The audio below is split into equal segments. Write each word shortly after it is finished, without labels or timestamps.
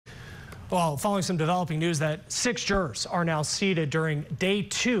Well, following some developing news that 6 jurors are now seated during day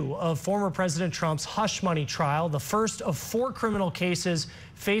 2 of former President Trump's hush money trial. The first of 4 criminal cases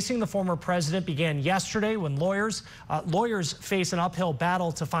facing the former president began yesterday when lawyers face an uphill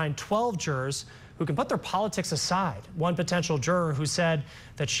battle to find 12 jurors who can put their politics aside. One potential juror who said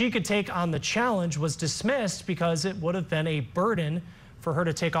that she could take on the challenge was dismissed because it would have been a burden for her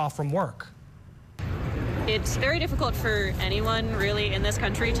to take off from work. It's very difficult for anyone really in this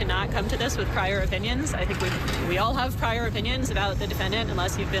country to not come to this with prior opinions. I think we all have prior opinions about the defendant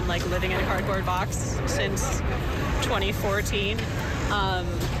unless you've been like living in a cardboard box since 2014.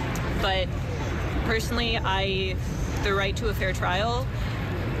 But personally, the right to a fair trial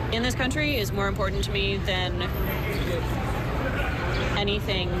in this country is more important to me than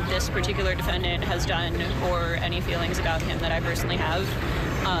anything this particular defendant has done or any feelings about him that I personally have.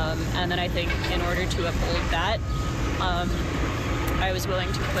 And then I think in order to uphold that, I was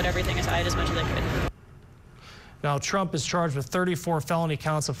willing to put everything aside as much as I could. Now, Trump is charged with 34 felony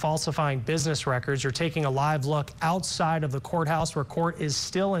counts of falsifying business records. You're taking a live look outside of the courthouse where court is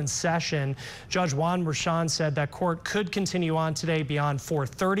still in session. Judge Juan Merchan said that court could continue on today beyond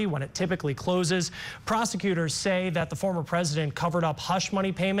 4:30 when it typically closes. Prosecutors say that the former president covered up hush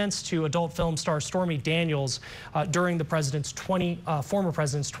money payments to adult film star Stormy Daniels during the former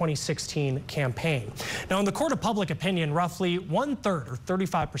president's 2016 campaign. Now, in the court of public opinion, roughly 1/3 or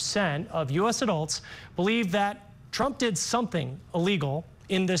 35% of U.S. adults believe that Trump did something illegal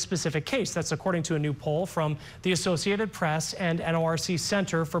in this specific case. That's according to a new poll from the Associated Press and NORC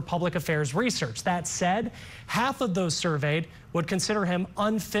Center for Public Affairs Research. That said, half of those surveyed would consider him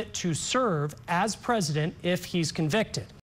unfit to serve as president if he's convicted.